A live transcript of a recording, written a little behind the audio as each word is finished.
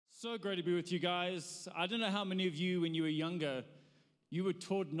So great to be with you guys. I don't know how many of you, when you were younger, you were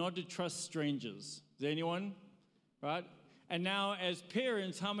taught not to trust strangers. Is there anyone? Right? And now, as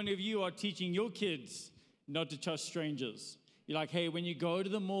parents, how many of you are teaching your kids not to trust strangers? You're like, hey, when you go to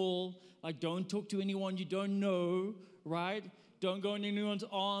the mall, like, don't talk to anyone you don't know, right? Don't go in anyone's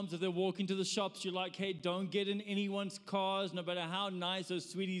arms. If they're walking to the shops, you're like, hey, don't get in anyone's cars, no matter how nice those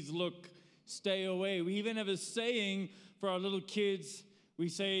sweeties look. Stay away. We even have a saying for our little kids. We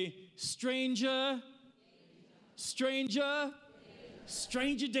say, stranger, stranger,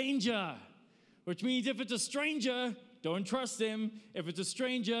 stranger danger. Which means if it's a stranger, don't trust them. If it's a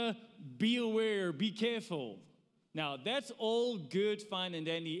stranger, be aware, be careful. Now, that's all good, fine, and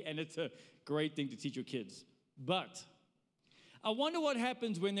dandy, and it's a great thing to teach your kids. But I wonder what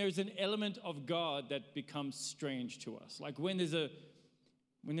happens when there's an element of God that becomes strange to us. Like when there's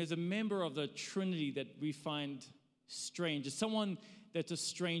a member of the Trinity that we find strange. It's someone that's a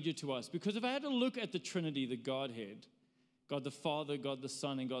stranger to us. Because if I had to look at the Trinity, the Godhead, God the Father, God the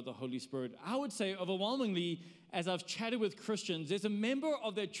Son, and God the Holy Spirit, I would say overwhelmingly, as I've chatted with Christians, there's a member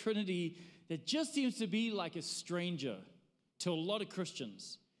of that Trinity that just seems to be like a stranger to a lot of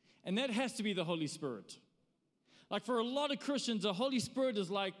Christians. And that has to be the Holy Spirit. Like for a lot of Christians, the Holy Spirit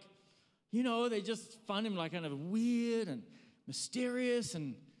is like, they just find him like kind of weird and mysterious,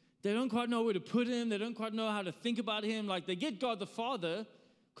 and they don't quite know where to put him. They don't quite know how to think about him. Like they get God the Father,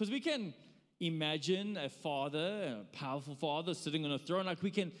 because we can imagine a father, a powerful father sitting on a throne. Like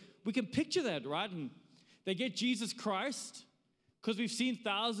we can picture that, right? And they get Jesus Christ, because we've seen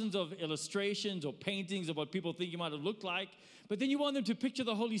thousands of illustrations or paintings of what people think he might have looked like. But then you want them to picture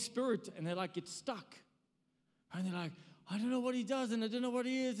the Holy Spirit, and they're like, get stuck. And they're like, I don't know what he does, and I don't know what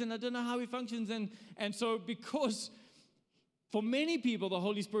he is, and I don't know how he functions. And so because for many people, the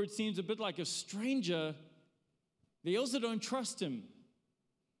Holy Spirit seems a bit like a stranger, they also don't trust him.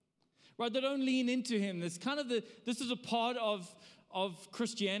 Right? They don't lean into him. This is a part of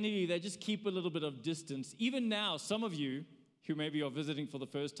Christianity. They just keep a little bit of distance. Even now, some of you who maybe are visiting for the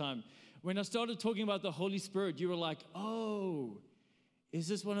first time, when I started talking about the Holy Spirit, you were like, oh, is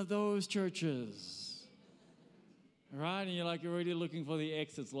this one of those churches? Right? And you're already looking for the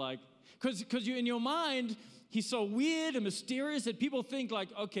exits, because you in your mind, he's so weird and mysterious that people think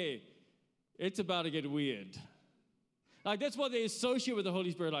okay, it's about to get weird. That's what they associate with the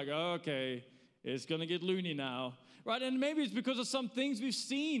Holy Spirit, okay, it's going to get loony now, right? And maybe it's because of some things we've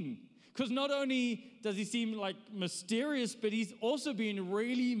seen. Because not only does he seem mysterious, but he's also being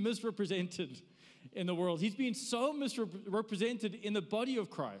really misrepresented in the world. He's being so misrepresented in the body of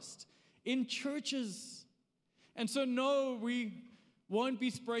Christ, in churches. And so no, we won't be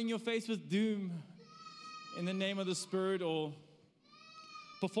spraying your face with doom in the name of the Spirit or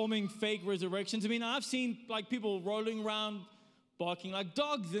performing fake resurrections. I mean, I've seen people rolling around barking like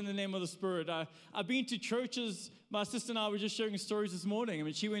dogs in the name of the Spirit. I've been to churches. My sister and I were just sharing stories this morning. I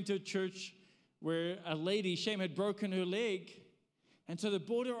mean, she went to a church where a lady, Shame, had broken her leg. And so they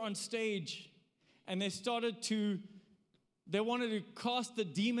brought her on stage and they wanted to cast the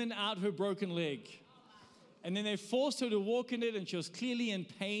demon out her broken leg. And then they forced her to walk in it, and she was clearly in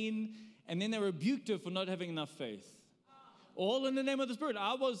pain. And then they rebuked her for not having enough faith. All in the name of the Spirit.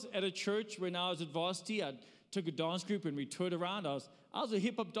 I was at a church when I was at varsity. I took a dance group and we toured around. I was a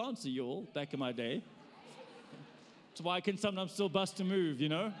hip-hop dancer, y'all, back in my day. That's why I can sometimes still bust a move,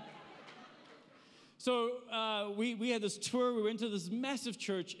 So we had this tour. We went to this massive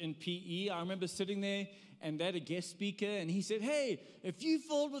church in PE. I remember sitting there, and they had a guest speaker, and he said, hey, if you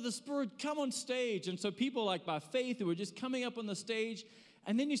filled with the Spirit, come on stage. And so people by faith who were just coming up on the stage,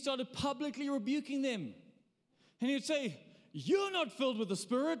 and then he started publicly rebuking them. And he'd say, you're not filled with the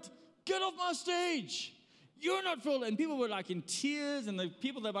Spirit. Get off my stage. You're not filled. And people were in tears, and the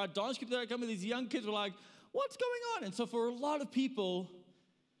people that were at dance group that were coming, these young kids were like, what's going on? And so for a lot of people,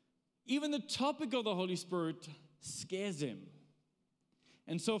 even the topic of the Holy Spirit scares them.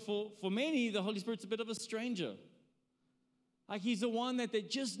 And so for many, the Holy Spirit's a bit of a stranger. He's the one that they're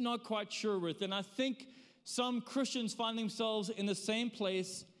just not quite sure with. And I think some Christians find themselves in the same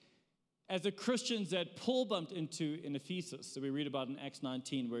place as the Christians that Paul bumped into in Ephesus, that we read about in Acts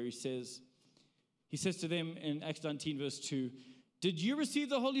 19, where he says to them in Acts 19, verse 2, did you receive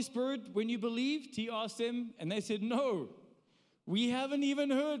the Holy Spirit when you believed? He asked them, and they said, no. We haven't even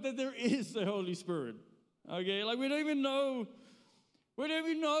heard that there is the Holy Spirit. Okay, we don't even know. We don't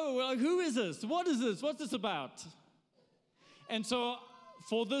even know. Who is this? What is this? What's this about? And so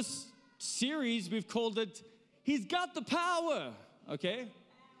for this series, we've called it, He's Got the Power. Okay?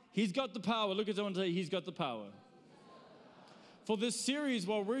 He's got the power. Look at someone and say, He's got the power. For this series,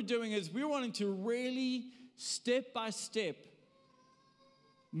 what we're doing is we're wanting to really, step by step,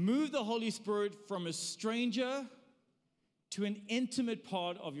 move the Holy Spirit from a stranger to an intimate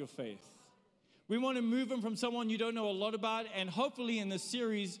part of your faith. We want to move him from someone you don't know a lot about, and hopefully in this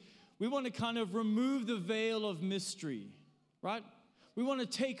series, we want to kind of remove the veil of mystery, right? We want to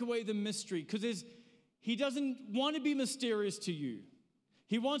take away the mystery, because he doesn't want to be mysterious to you.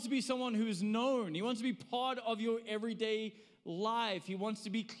 He wants to be someone who is known. He wants to be part of your everyday life. He wants to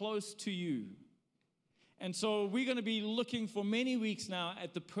be close to you. And so we're going to be looking for many weeks now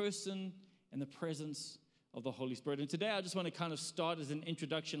at the person and the presence of the Holy Spirit. And today I just want to kind of start as an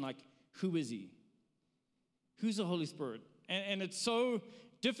introduction, like, who is he? Who's the Holy Spirit? And it's so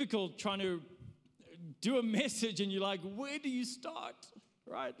difficult trying to do a message and you're like, where do you start?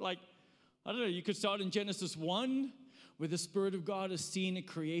 Right? Like, I don't know, you could start in Genesis 1, where the Spirit of God is seen in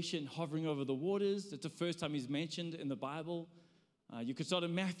creation hovering over the waters. That's the first time he's mentioned in the Bible. You could start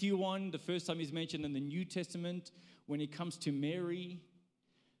in Matthew 1, the first time he's mentioned in the New Testament, when it comes to Mary.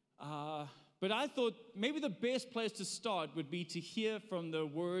 But I thought maybe the best place to start would be to hear from the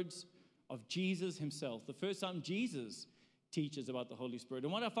words of Jesus himself. The first time Jesus teaches about the Holy Spirit.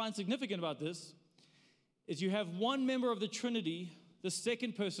 And what I find significant about this is you have one member of the Trinity, the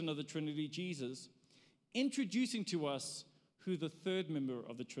second person of the Trinity, Jesus, introducing to us who the third member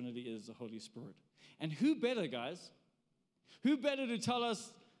of the Trinity is, the Holy Spirit. And who better, guys? Who better to tell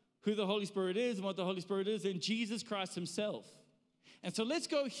us who the Holy Spirit is and what the Holy Spirit is than Jesus Christ himself? And so let's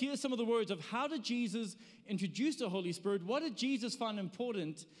go hear some of the words of how did Jesus introduce the Holy Spirit? What did Jesus find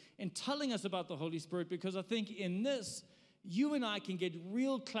important in telling us about the Holy Spirit? Because I think in this, you and I can get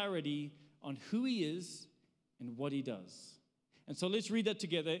real clarity on who he is and what he does. And so let's read that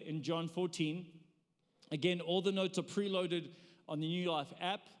together in John 14. Again, all the notes are preloaded on the New Life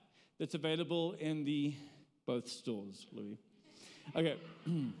app that's available in both stores, Louis. Okay.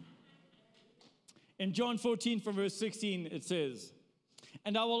 In John 14 from verse 16, it says,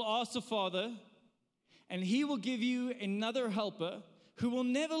 "And I will ask the Father, and he will give you another helper who will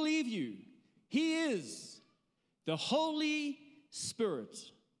never leave you. He is the Holy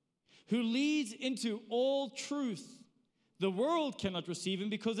Spirit, who leads into all truth. The world cannot receive him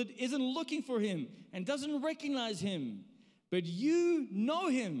because it isn't looking for him and doesn't recognize him. But you know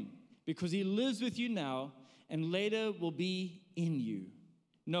him because he lives with you now and later will be in you.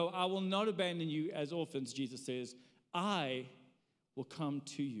 No, I will not abandon you as orphans," Jesus says. "I will come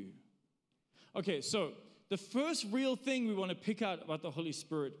to you." Okay, so the first real thing we want to pick out about the Holy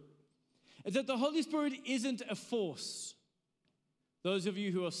Spirit is that the Holy Spirit isn't a force. Those of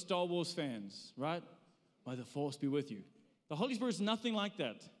you who are Star Wars fans, right? May the force be with you. The Holy Spirit is nothing like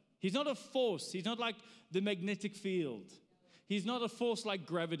that. He's not a force. He's not like the magnetic field. He's not a force like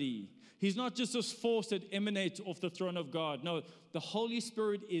gravity. He's not just this force that emanates off the throne of God. No, the Holy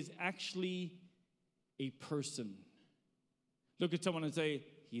Spirit is actually a person. Look at someone and say,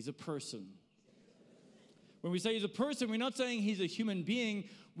 he's a person. When we say he's a person, we're not saying he's a human being.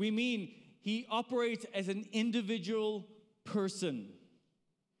 We mean he operates as an individual person,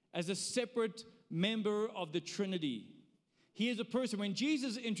 as a separate member of the Trinity. He is a person. When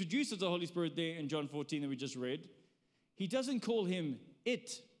Jesus introduces the Holy Spirit there in John 14 that we just read, he doesn't call him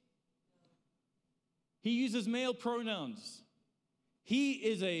it. He uses male pronouns. He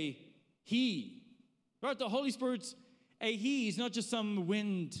is a he. Right? The Holy Spirit's a he. He's not just some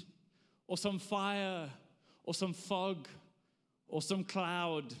wind or some fire or some fog or some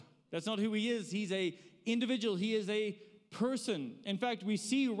cloud. That's not who he is. He's an individual. He is a person. In fact, we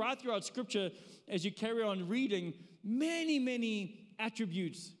see right throughout Scripture, as you carry on reading, many, many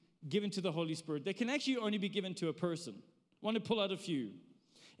attributes given to the Holy Spirit that can actually only be given to a person. I want to pull out a few.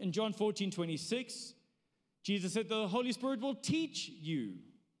 In John 14:26, Jesus said the Holy Spirit will teach you,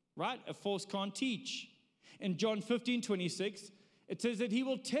 right? A force can't teach. In John 15:26, it says that he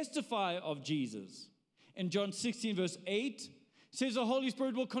will testify of Jesus. In John 16, verse 8, it says the Holy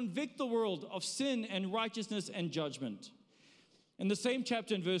Spirit will convict the world of sin and righteousness and judgment. In the same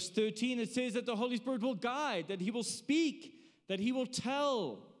chapter, in verse 13, it says that the Holy Spirit will guide, that he will speak, that he will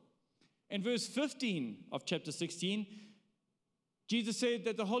tell. In verse 15 of chapter 16, Jesus said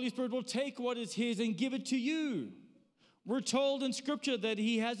that the Holy Spirit will take what is his and give it to you. We're told in Scripture that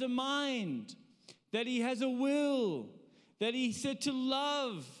he has a mind, that he has a will, that he said to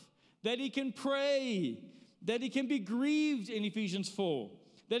love, that he can pray, that he can be grieved in Ephesians 4,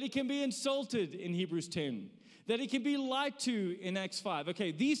 that he can be insulted in Hebrews 10, that he can be lied to in Acts 5.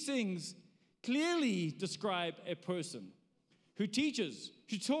 Okay, these things clearly describe a person who teaches,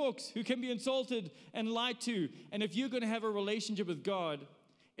 who talks, who can be insulted and lied to. And if you're going to have a relationship with God,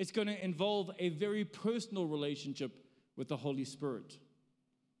 it's going to involve a very personal relationship with the Holy Spirit.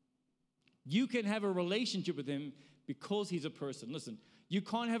 You can have a relationship with him because he's a person. Listen, You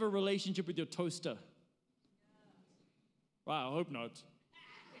can't have a relationship with your toaster. Wow, I hope not.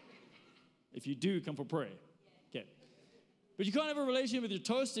 If you do, come for prayer. Okay. But you can't have a relationship with your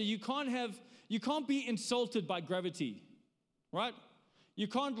toaster. You can't be insulted by gravity, right? You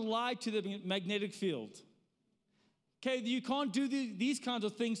can't lie to the magnetic field. Okay, you can't do these kinds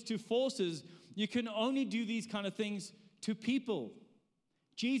of things to forces. You can only do these kind of things to people.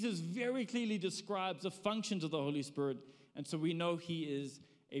 Jesus very clearly describes the functions of the Holy Spirit, and so we know he is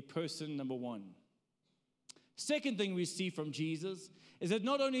a person, number one. Second thing we see from Jesus is that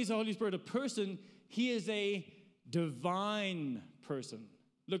not only is the Holy Spirit a person, he is a divine person.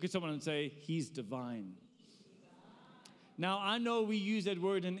 Look at someone and say, he's divine. Now, I know we use that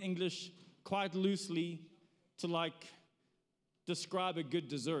word in English quite loosely to describe a good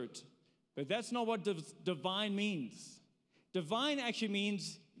dessert, but that's not what divine means. Divine actually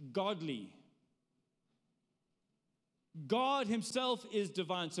means godly. God himself is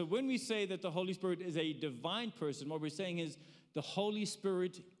divine. So when we say that the Holy Spirit is a divine person, what we're saying is the Holy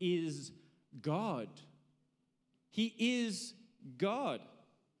Spirit is God. He is God.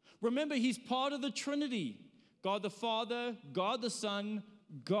 Remember, he's part of the Trinity. God the Father, God the Son,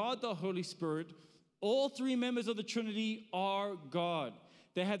 God the Holy Spirit. All three members of the Trinity are God.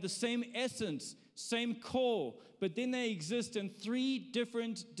 They have the same essence, same core, but then they exist in three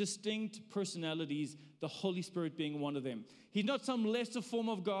different distinct personalities, the Holy Spirit being one of them. He's not some lesser form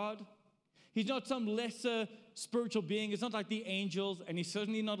of God. He's not some lesser spiritual being. It's not like the angels, and he's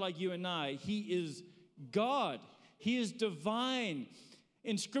certainly not like you and I. He is God. He is divine.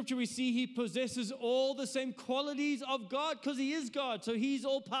 In Scripture, we see he possesses all the same qualities of God because he is God. So he's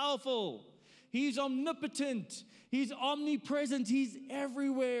all-powerful. He's omnipotent. He's omnipresent. He's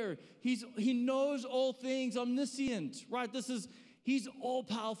everywhere. He knows all things, omniscient, right? He's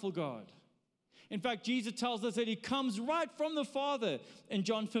all-powerful God. In fact, Jesus tells us that he comes right from the Father in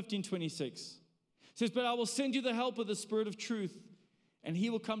John 15:26. He says, but I will send you the helper, the Spirit of truth, and he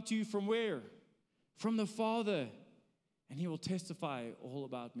will come to you from where? From the Father, and he will testify all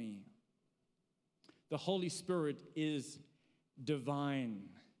about me. The Holy Spirit is divine.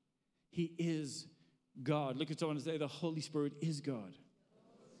 He is God. Look at someone and say, the Holy Spirit is God.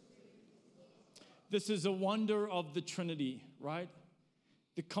 This is a wonder of the Trinity, right?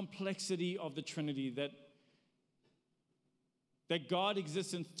 The complexity of the Trinity, that God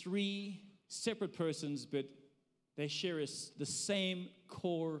exists in three separate persons, but they share the same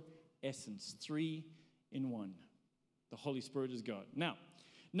core essence, three in one. The Holy Spirit is God. Now,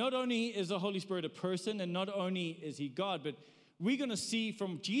 not only is the Holy Spirit a person, and not only is he God, but we're going to see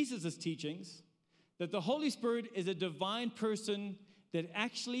from Jesus' teachings that the Holy Spirit is a divine person that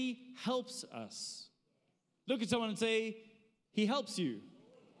actually helps us. Look at someone and say, he helps you.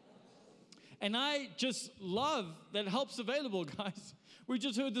 And I just love that help's available, guys. We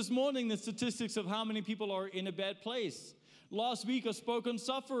just heard this morning the statistics of how many people are in a bad place. Last week I spoke on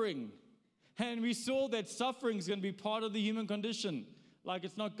suffering. And we saw that suffering is going to be part of the human condition. Like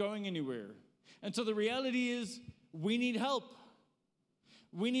it's not going anywhere. And so the reality is we need help.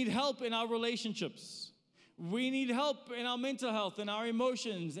 We need help in our relationships. We need help in our mental health, in our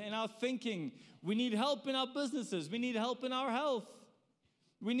emotions, in our thinking. We need help in our businesses. We need help in our health.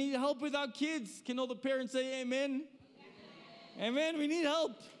 We need help with our kids. Can all the parents say amen? Amen. Amen. We need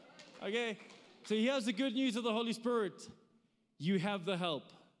help. Okay. So here's the good news of the Holy Spirit. You have the help.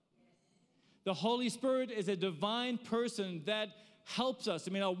 The Holy Spirit is a divine person that helps us.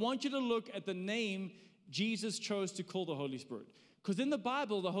 I want you to look at the name Jesus chose to call the Holy Spirit. Because in the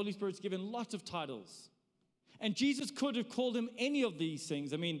Bible, the Holy Spirit's given lots of titles. And Jesus could have called him any of these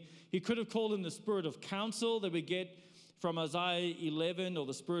things. He could have called him the Spirit of counsel that we get from Isaiah 11, or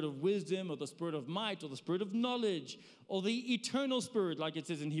the Spirit of wisdom, or the Spirit of might, or the Spirit of knowledge, or the eternal Spirit, like it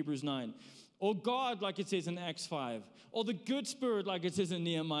says in Hebrews 9, or God, like it says in Acts 5, or the good Spirit, like it says in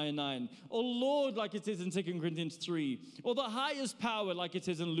Nehemiah 9, or Lord, like it says in 2 Corinthians 3, or the highest power, like it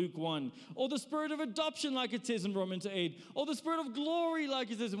says in Luke 1, or the Spirit of adoption, like it says in Romans 8, or the Spirit of glory,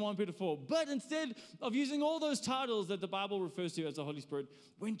 like it says in 1 Peter 4. But instead of using all those titles that the Bible refers to as the Holy Spirit,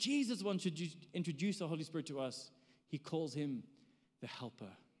 when Jesus wants to introduce the Holy Spirit to us, he calls him the helper.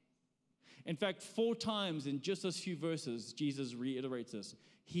 In fact, 4 times in just those few verses, Jesus reiterates this.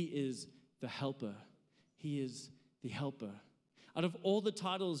 He is the helper. He is the helper. Out of all the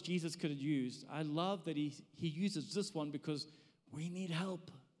titles Jesus could have used, I love that he uses this one because we need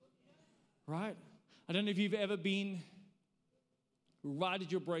help, right? I don't know if you've ever been right at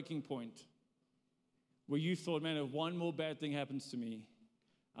your breaking point where you thought, man, if one more bad thing happens to me,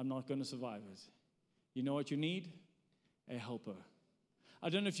 I'm not going to survive it. You know what you need? A helper. I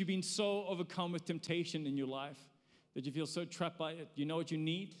don't know if you've been so overcome with temptation in your life that you feel so trapped by it. You know what you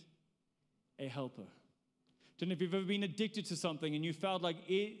need? A helper. Don't know if you've ever been addicted to something and you felt like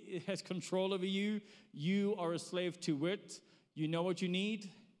it has control over you. You are a slave to it. You know what you need?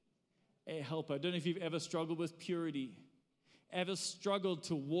 A helper. I don't know if you've ever struggled with purity, ever struggled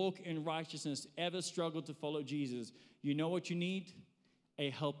to walk in righteousness, ever struggled to follow Jesus. You know what you need? A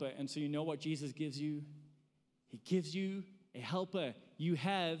helper. And so you know what Jesus gives you? He gives you a helper. You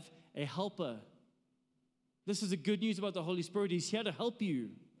have a helper. This is the good news about the Holy Spirit. He's here to help you.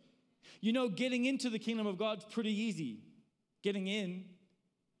 You know, getting into the kingdom of God is pretty easy. Getting in.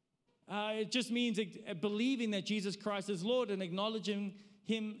 It just means believing that Jesus Christ is Lord and acknowledging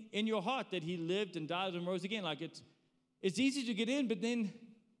Him in your heart, that He lived and died and rose again. Like it's easy to get in, but then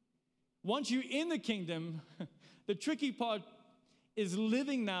once you're in the kingdom, the tricky part is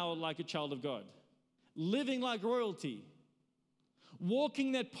living now like a child of God. Living like royalty.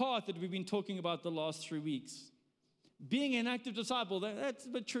 Walking that path that we've been talking about the last 3 weeks. Being an active disciple, that's a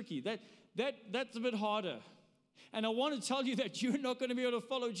bit tricky. That's a bit harder. And I want to tell you that you're not going to be able to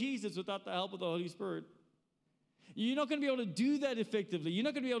follow Jesus without the help of the Holy Spirit. You're not going to be able to do that effectively. You're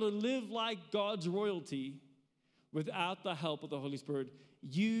not going to be able to live like God's royalty without the help of the Holy Spirit.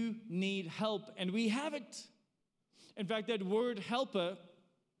 You need help, and we have it. In fact, that word helper,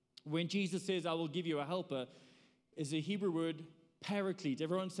 when Jesus says, I will give you a helper, is a Hebrew word, paraclete.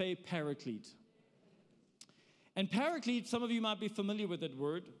 Everyone say paraclete. And paraclete, some of you might be familiar with that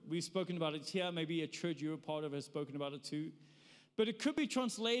word. We've spoken about it here. Maybe a church you're a part of has spoken about it too. But it could be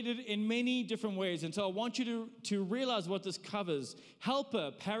translated in many different ways. And so I want you to realize what this covers.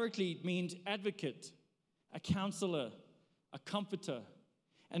 Helper, paraclete, means advocate, a counselor, a comforter,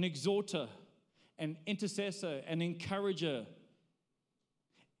 an exhorter, an intercessor, an encourager.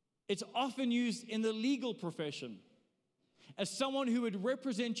 It's often used in the legal profession as someone who would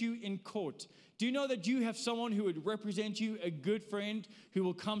represent you in court. Do you know that you have someone who would represent you, a good friend who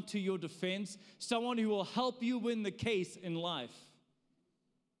will come to your defense, someone who will help you win the case in life?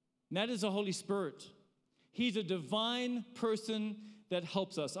 And that is the Holy Spirit. He's a divine person that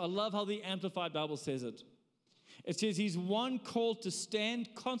helps us. I love how the Amplified Bible says it. It says He's one called to stand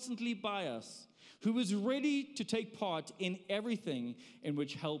constantly by us, who is ready to take part in everything in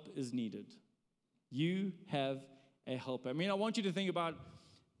which help is needed. You have a helper. I mean, I want you to think about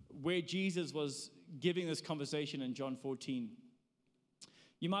where Jesus was giving this conversation in John 14.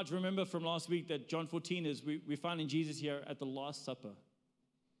 You might remember from last week that John 14 is, we're finding Jesus here at the Last Supper.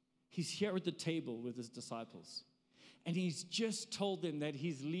 He's here at the table with His disciples. And He's just told them that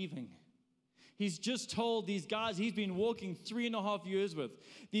He's leaving. He's just told these guys He's been walking 3.5 years with,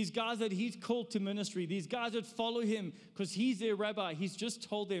 these guys that He's called to ministry, these guys that follow Him because He's their rabbi. He's just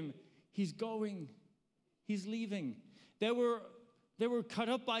told them He's going. He's leaving. They were cut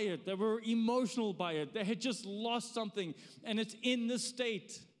up by it. They were emotional by it. They had just lost something. And it's in this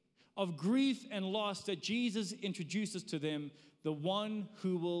state of grief and loss that Jesus introduces to them the one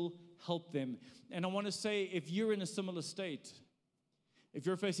who will help them. And I want to say, if you're in a similar state, if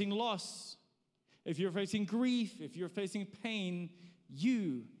you're facing loss, if you're facing grief, if you're facing pain,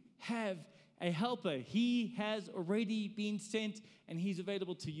 you have a helper. He has already been sent, and He's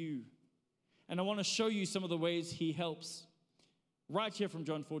available to you. And I want to show you some of the ways He helps. Right here from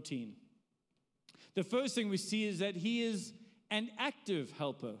John 14. The first thing we see is that He is an active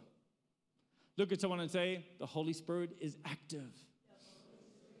helper. Look at someone and say, the Holy Spirit is active.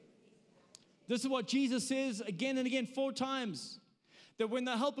 This is what Jesus says again and again 4 times. That when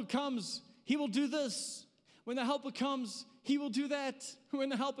the helper comes, He will do this. When the helper comes, He will do that. When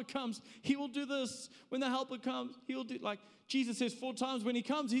the helper comes, He will do this. When the helper comes, He will do, like Jesus says 4 times, when He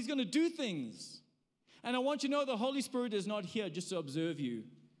comes, He's going to do things. And I want you to know the Holy Spirit is not here just to observe you.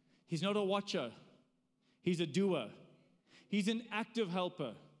 He's not a watcher. He's a doer. He's an active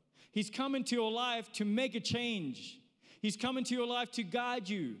helper. He's come into your life to make a change. He's come into your life to guide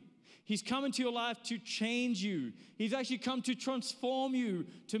you. He's come into your life to change you. He's actually come to transform you,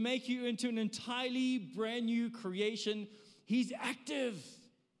 to make you into an entirely brand new creation. He's active.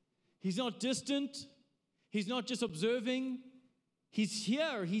 He's not distant. He's not just observing. He's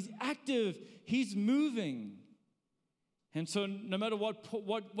here. He's active. He's moving. And so no matter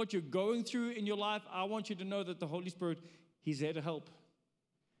what you're going through in your life, I want you to know that the Holy Spirit, He's here to help.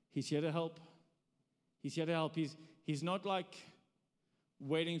 He's here to help. He's here to help. He's not like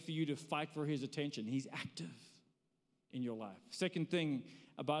waiting for you to fight for His attention. He's active in your life. Second thing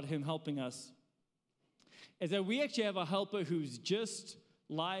about Him helping us is that we actually have a helper who's just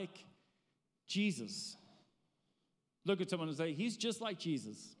like Jesus. Look at someone and say, He's just like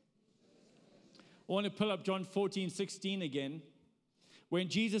Jesus. I want to pull up John 14:16 again. When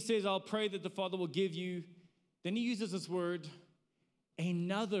Jesus says, I'll pray that the Father will give you Then he uses this word,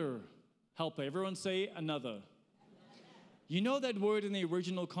 another helper. Everyone say another. You know that word in the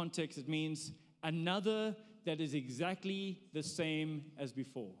original context, it means another that is exactly the same as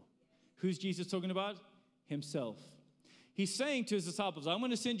before. Who's Jesus talking about? Himself. He's saying to his disciples, I'm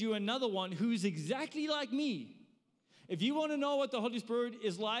going to send you another one who's exactly like me. If you want to know what the Holy Spirit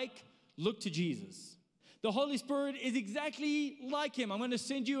is like, look to Jesus. The Holy Spirit is exactly like him. I'm going to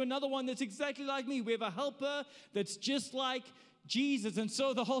send you another one that's exactly like me. We have a helper that's just like Jesus. And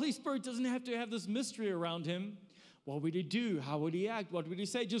so the Holy Spirit doesn't have to have this mystery around him. What would he do? How would he act? What would he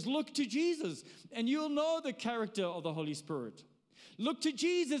say? Just look to Jesus and you'll know the character of the Holy Spirit. Look to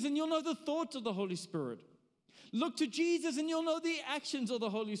Jesus and you'll know the thoughts of the Holy Spirit. Look to Jesus and you'll know the actions of the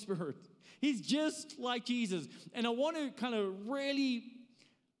Holy Spirit. He's just like Jesus. And I want to kind of really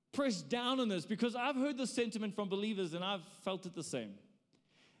press down on this because I've heard the sentiment from believers and I've felt it the same.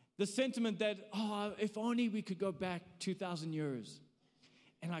 The sentiment that, if only we could go back 2,000 years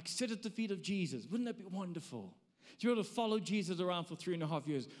and like sit at the feet of Jesus. Wouldn't that be wonderful? To be able to follow Jesus around for 3.5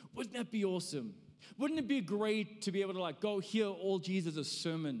 years. Wouldn't that be awesome? Wouldn't it be great to be able to like go hear all Jesus'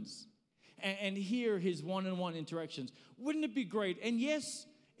 sermons and hear his one-on-one interactions? Wouldn't it be great? And yes,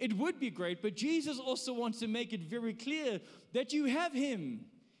 it would be great, but Jesus also wants to make it very clear that you have him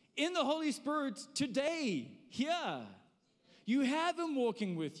in the Holy Spirit today, here. You have him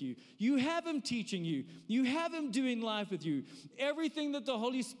walking with you. You have him teaching you. You have him doing life with you. Everything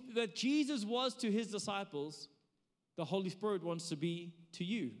that Jesus was to his disciples, the Holy Spirit wants to be to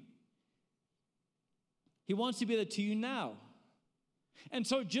you. He wants to be there to you now. And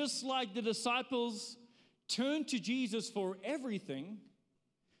so just like the disciples turned to Jesus for everything,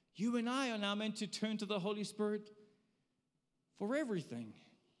 you and I are now meant to turn to the Holy Spirit for everything.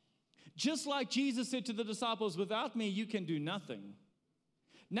 Just like Jesus said to the disciples, without me, you can do nothing.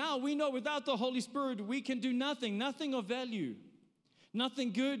 Now we know without the Holy Spirit, we can do nothing, nothing of value,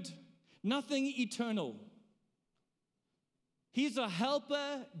 nothing good, nothing eternal. He's a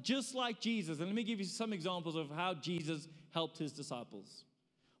helper just like Jesus. And let me give you some examples of how Jesus helped his disciples.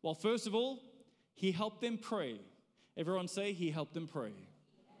 Well, first of all, he helped them pray. Everyone say, he helped them pray.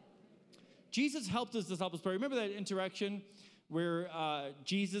 Jesus helped his disciples pray. Remember that interaction where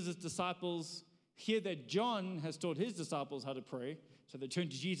Jesus' disciples hear that John has taught his disciples how to pray. So they turn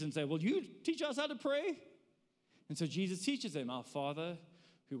to Jesus and say, will you teach us how to pray? And so Jesus teaches them, our Father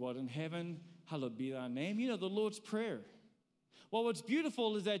who art in heaven, hallowed be thy name. You know, the Lord's Prayer. Well, what's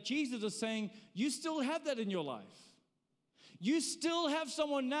beautiful is that Jesus is saying, you still have that in your life. You still have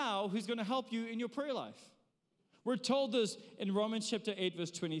someone now who's going to help you in your prayer life. We're told this in Romans chapter 8,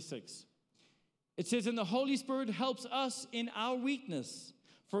 verse 26. It says, and the Holy Spirit helps us in our weakness.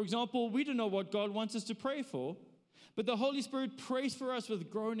 For example, we don't know what God wants us to pray for, but the Holy Spirit prays for us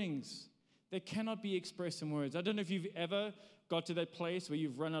with groanings that cannot be expressed in words. I don't know if you've ever got to that place where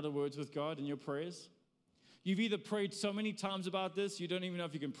you've run out of words with God in your prayers. You've either prayed so many times about this, you don't even know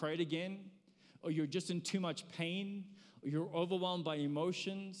if you can pray it again, or you're just in too much pain, or you're overwhelmed by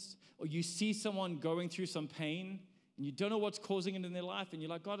emotions, or you see someone going through some pain, and you don't know what's causing it in their life, and you're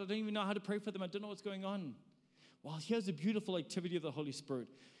like, God, I don't even know how to pray for them. I don't know what's going on. Well, here's the beautiful activity of the Holy Spirit.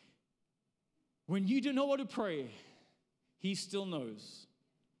 When you don't know what to pray, he still knows.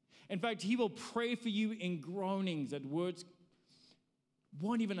 In fact, he will pray for you in groanings that words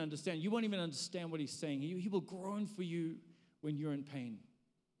won't even understand. You won't even understand what he's saying. He will groan for you when you're in pain.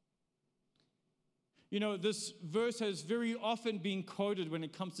 You know, this verse has very often been quoted when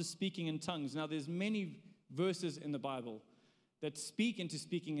it comes to speaking in tongues. Now, there's many verses in the Bible that speak into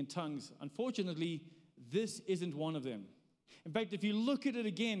speaking in tongues. Unfortunately, this isn't one of them. In fact, if you look at it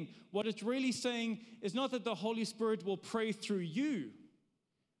again, what it's really saying is not that the Holy Spirit will pray through you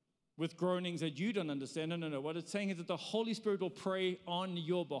with groanings that you don't understand. No. What it's saying is that the Holy Spirit will pray on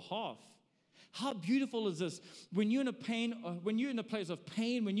your behalf. How beautiful is this? When you're in a pain, when you're in a place of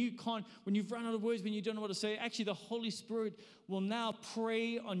pain, when you've run out of words, when you don't know what to say, actually the Holy Spirit will now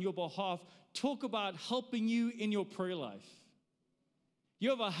pray on your behalf. Talk about helping you in your prayer life. You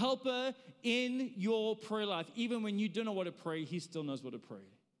have a helper in your prayer life. Even when you don't know what to pray, he still knows what to pray.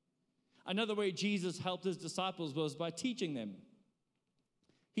 Another way Jesus helped his disciples was by teaching them.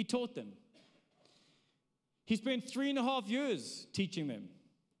 He taught them. He spent 3.5 years teaching them.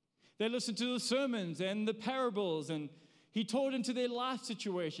 They listened to the sermons and the parables, and he taught into their life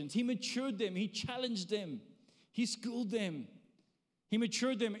situations. He matured them. He challenged them. He schooled them. He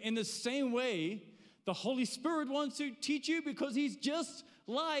matured them. In the same way, the Holy Spirit wants to teach you because he's just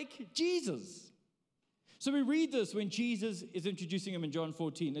like Jesus. So we read this when Jesus is introducing him in John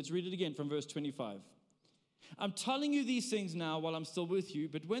 14. Let's read it again from verse 25. I'm telling you these things now while I'm still with you,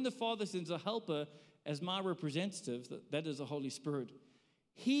 but when the Father sends a helper, as my representative, that is the Holy Spirit,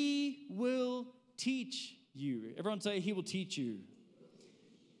 He will teach you. Everyone say, He will teach you.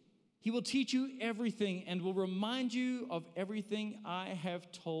 He will teach you everything and will remind you of everything I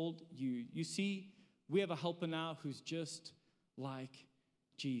have told you. You see, we have a helper now who's just like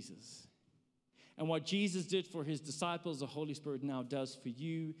Jesus. And what Jesus did for his disciples, the Holy Spirit now does for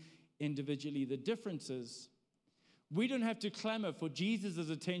you individually. The difference is we don't have to clamor for Jesus'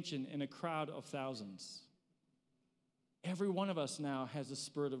 attention in a crowd of thousands. Every one of us now has the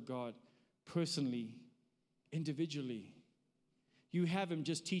Spirit of God personally, individually. You have him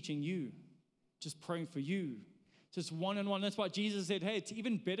just teaching you, just praying for you, just one-on-one. That's why Jesus said, hey, it's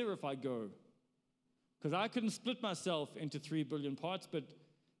even better if I go. Because I couldn't split myself into 3 billion parts, but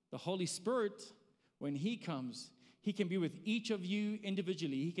the Holy Spirit, when he comes, he can be with each of you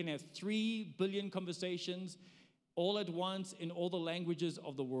individually. He can have 3 billion conversations all at once in all the languages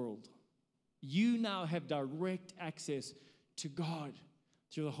of the world. You now have direct access to God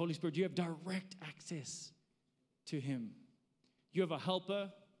through the Holy Spirit. You have direct access to him. You have a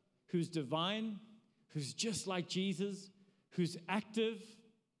helper who's divine, who's just like Jesus, who's active.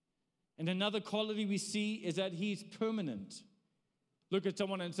 And another quality we see is that he's permanent. Look at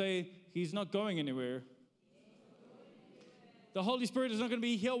someone and say, he's not going anywhere. The Holy Spirit is not going to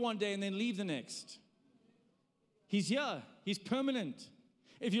be here one day and then leave the next. He's here. He's permanent.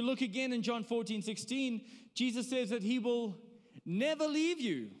 If you look again in John 14:16, Jesus says that he will never leave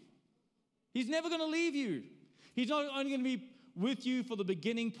you. He's never going to leave you. He's not only going to be with you for the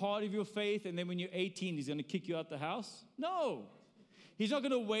beginning part of your faith, and then when you're 18, he's going to kick you out the house. No. He's not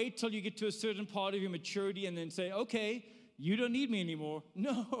going to wait till you get to a certain part of your maturity and then say, okay, you don't need me anymore.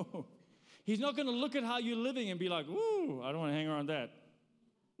 No. He's not going to look at how you're living and be like, ooh, I don't want to hang around that.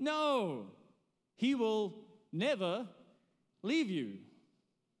 No. He will never leave you.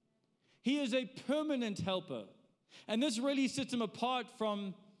 He is a permanent helper. And this really sets him apart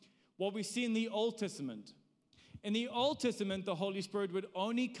from what we see in the Old Testament. In the Old Testament, the Holy Spirit would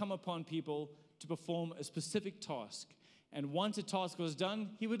only come upon people to perform a specific task. And once a task was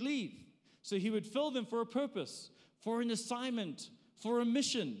done, he would leave. So he would fill them for a purpose, for an assignment, for a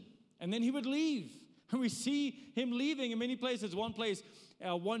mission. And then he would leave. And we see him leaving in many places. One place,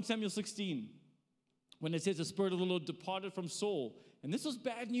 1 Samuel 16, when it says the Spirit of the Lord departed from Saul. And this was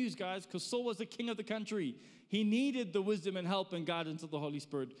bad news, guys, because Saul was the king of the country. He needed the wisdom and help and guidance of the Holy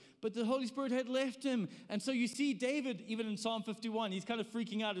Spirit. But the Holy Spirit had left him. And so you see David, even in Psalm 51, he's kind of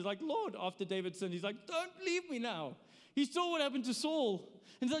freaking out. He's like, Lord, after David sinned, he's like, don't leave me now. He saw what happened to Saul.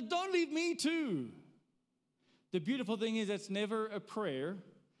 And he's like, don't leave me too. The beautiful thing is that's never a prayer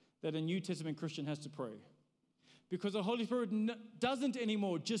that a New Testament Christian has to pray. Because the Holy Spirit doesn't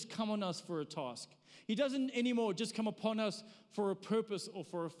anymore just come on us for a task. He doesn't anymore just come upon us for a purpose or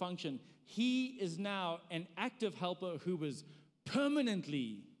for a function. He is now an active helper who is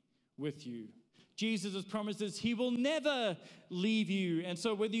permanently with you. Jesus' promises, he will never leave you. And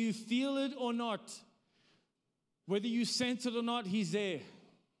so whether you feel it or not, whether you sense it or not, he's there.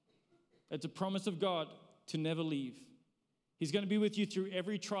 It's a promise of God to never leave. He's going to be with you through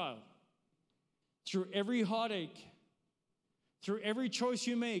every trial, through every heartache, through every choice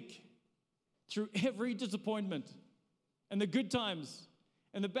you make, through every disappointment, and the good times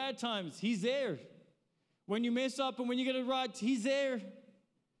and the bad times. He's there. When you mess up and when you get it right, he's there.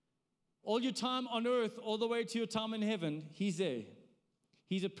 All your time on earth, all the way to your time in heaven, he's there.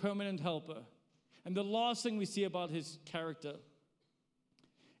 He's a permanent helper. And the last thing we see about his character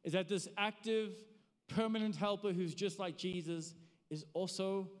is that this active, permanent helper who's just like Jesus is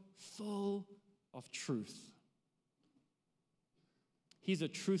also full of truth. He's a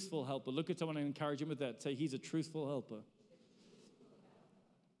truthful helper. Look at someone and encourage him with that. Say, he's a truthful helper.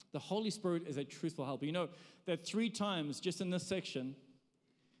 The Holy Spirit is a truthful helper. You know that 3 times, just in this section,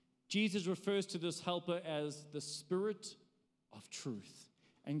 Jesus refers to this helper as the Spirit of truth.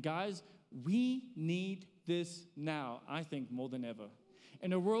 And guys, we need this now, I think, more than ever.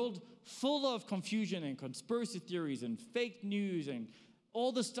 In a world full of confusion and conspiracy theories and fake news and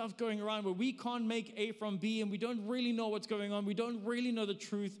all the stuff going around where we can't make A from B and we don't really know what's going on, we don't really know the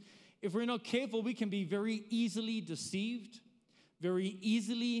truth. If we're not careful, we can be very easily deceived, very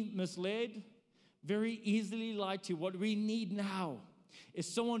easily misled, very easily lied to. What we need now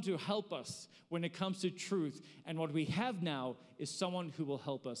is someone to help us when it comes to truth. And what we have now is someone who will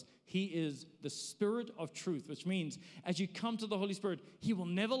help us. He is the Spirit of truth, which means as you come to the Holy Spirit, he will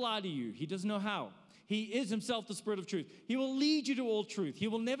never lie to you. He doesn't know how. He is himself the Spirit of truth. He will lead you to all truth. He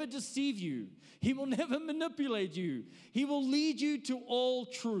will never deceive you. He will never manipulate you. He will lead you to all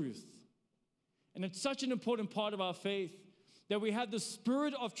truth. And it's such an important part of our faith that we have the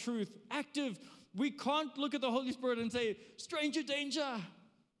Spirit of truth active We can't look at the Holy Spirit and say, stranger danger.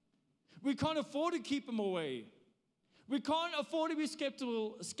 We can't afford to keep him away. We can't afford to be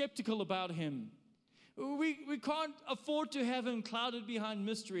skeptical about him. We can't afford to have him clouded behind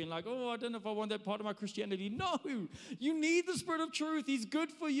mystery and like, oh, I don't know if I want that part of my Christianity. No, you need the Spirit of truth. He's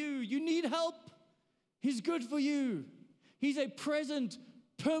good for you. You need help. He's good for you. He's a present,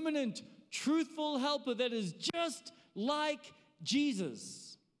 permanent, truthful helper that is just like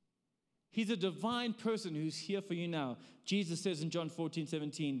Jesus. He's a divine person who's here for you now. Jesus says in John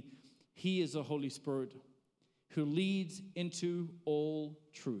 14:17, he is the Holy Spirit who leads into all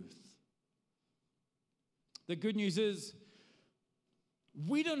truth. The good news is,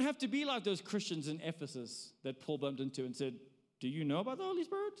 we don't have to be like those Christians in Ephesus that Paul bumped into and said, do you know about the Holy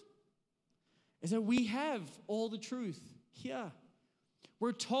Spirit? Is that we have all the truth here.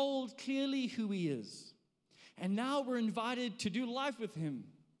 We're told clearly who he is. And now we're invited to do life with him.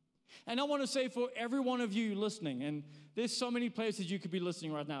 And I want to say for every one of you listening, and there's so many places you could be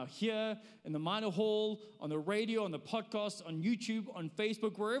listening right now, here, in the minor hall, on the radio, on the podcast, on YouTube, on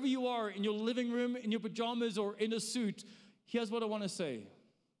Facebook, wherever you are, in your living room, in your pajamas, or in a suit, here's what I want to say,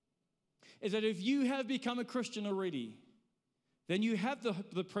 is that if you have become a Christian already, then you have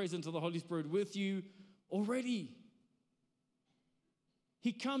the presence of the Holy Spirit with you already.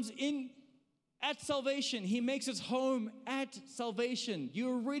 He comes in at salvation. He makes his home at salvation. You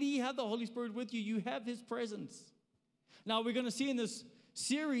already have the Holy Spirit with you. You have his presence. Now, we're going to see in this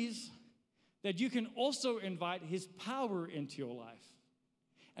series that you can also invite his power into your life.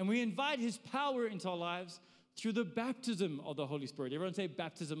 And we invite his power into our lives through the baptism of the Holy Spirit. Everyone say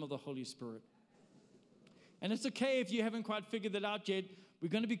baptism of the Holy Spirit. And it's okay if you haven't quite figured that out yet. We're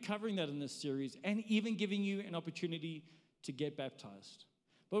going to be covering that in this series and even giving you an opportunity to get baptized.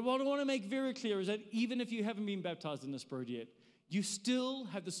 But what I want to make very clear is that even if you haven't been baptized in the Spirit yet, you still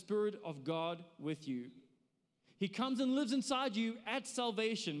have the Spirit of God with you. He comes and lives inside you at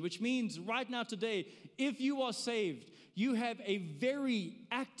salvation, which means right now today, if you are saved, you have a very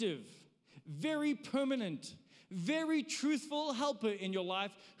active, very permanent, very truthful helper in your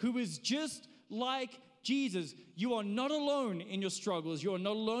life who is just like Jesus. You are not alone in your struggles. You are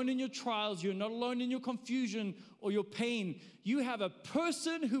not alone in your trials. You're not alone in your confusion or your pain. You have a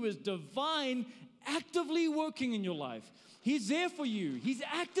person who is divine, actively working in your life. He's there for you. He's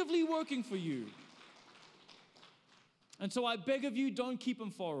actively working for you. And so I beg of you, don't keep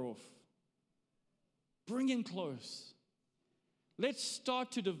him far off. Bring him close. Let's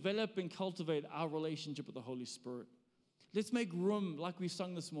start to develop and cultivate our relationship with the Holy Spirit. Let's make room, like we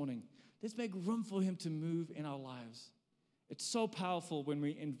sung this morning. Let's make room for him to move in our lives. It's so powerful when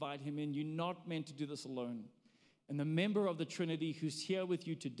we invite him in. You're not meant to do this alone. And the member of the Trinity who's here with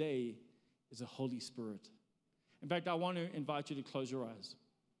you today is the Holy Spirit. In fact, I want to invite you to close your eyes.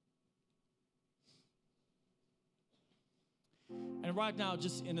 And right now,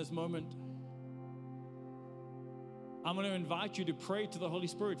 just in this moment, I'm going to invite you to pray to the Holy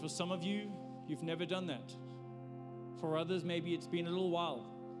Spirit. For some of you, you've never done that. For others, maybe it's been a little while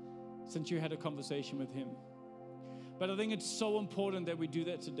since you had a conversation with him. But I think it's so important that we do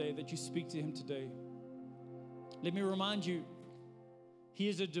that today, that you speak to him today. Let me remind you, he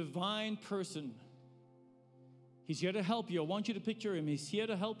is a divine person. He's here to help you. I want you to picture him. He's here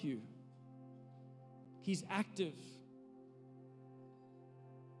to help you. He's active.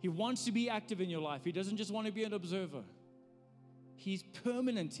 He wants to be active in your life. He doesn't just want to be an observer. He's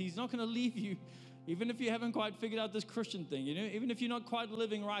permanent. He's not going to leave you, even if you haven't quite figured out this Christian thing. Even if you're not quite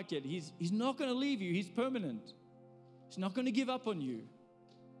living right yet, he's not going to leave you. He's permanent. He's not going to give up on you.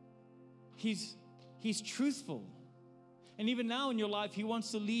 He's truthful. And even now in your life, he wants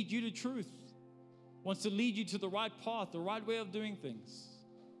to lead you to truth. Wants to lead you to the right path, the right way of doing things.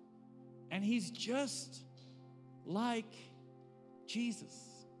 And he's just like Jesus.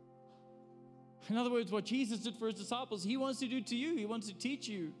 In other words, what Jesus did for his disciples, he wants to do to you. He wants to teach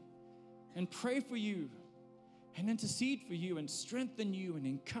you and pray for you and intercede for you and strengthen you and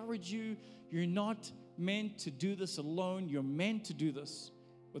encourage you. You're not meant to do this alone. You're meant to do this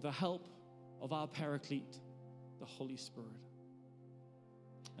with the help of our Paraclete, the Holy Spirit.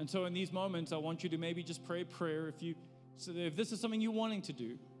 And so in these moments, I want you to maybe just pray a prayer. If this is something you're wanting to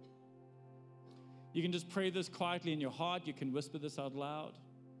do, you can just pray this quietly in your heart. You can whisper this out loud.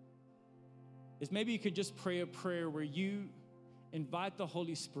 Maybe you could just pray a prayer where you invite the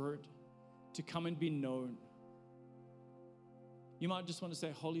Holy Spirit to come and be known. You might just want to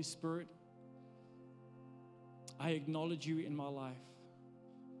say, Holy Spirit, I acknowledge you in my life.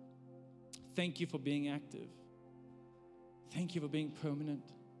 Thank you for being active. Thank you for being permanent.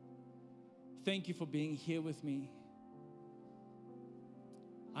 Thank you for being here with me.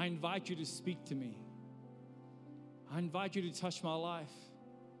 I invite you to speak to me. I invite you to touch my life.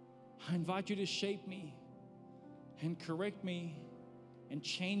 I invite you to shape me and correct me and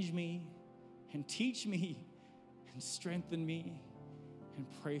change me and teach me and strengthen me and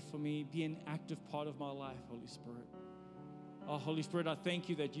pray for me. Be an active part of my life, Holy Spirit. Oh, Holy Spirit, I thank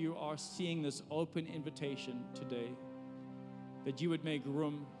you that you are seeing this open invitation today, that you would make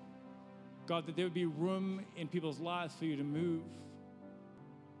room. God, that there would be room in people's lives for you to move,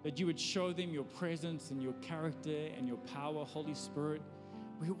 that you would show them your presence and your character and your power, Holy Spirit.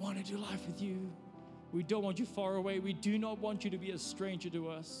 We want to do life with you. We don't want you far away. We do not want you to be a stranger to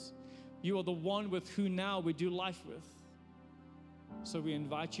us. You are the one with who now we do life with. So we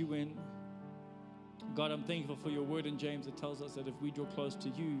invite you in. God, I'm thankful for your word in James that tells us that if we draw close to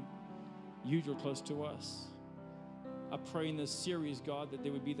you, you draw close to us. I pray in this series, God, that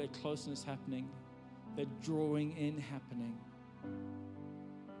there would be that closeness happening, that drawing in happening.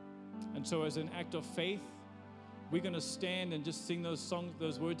 And so as an act of faith, we're going to stand and just sing those songs,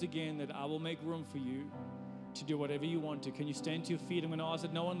 those words again, that I will make room for you to do whatever you want to. Can you stand to your feet? I'm going to ask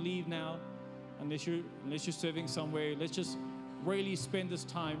that no one leave now unless you're serving somewhere. Let's just really spend this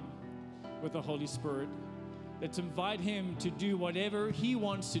time with the Holy Spirit. Let's invite him to do whatever he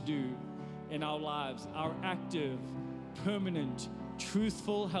wants to do in our lives, our active, permanent,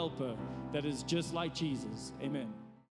 truthful helper that is just like Jesus. Amen.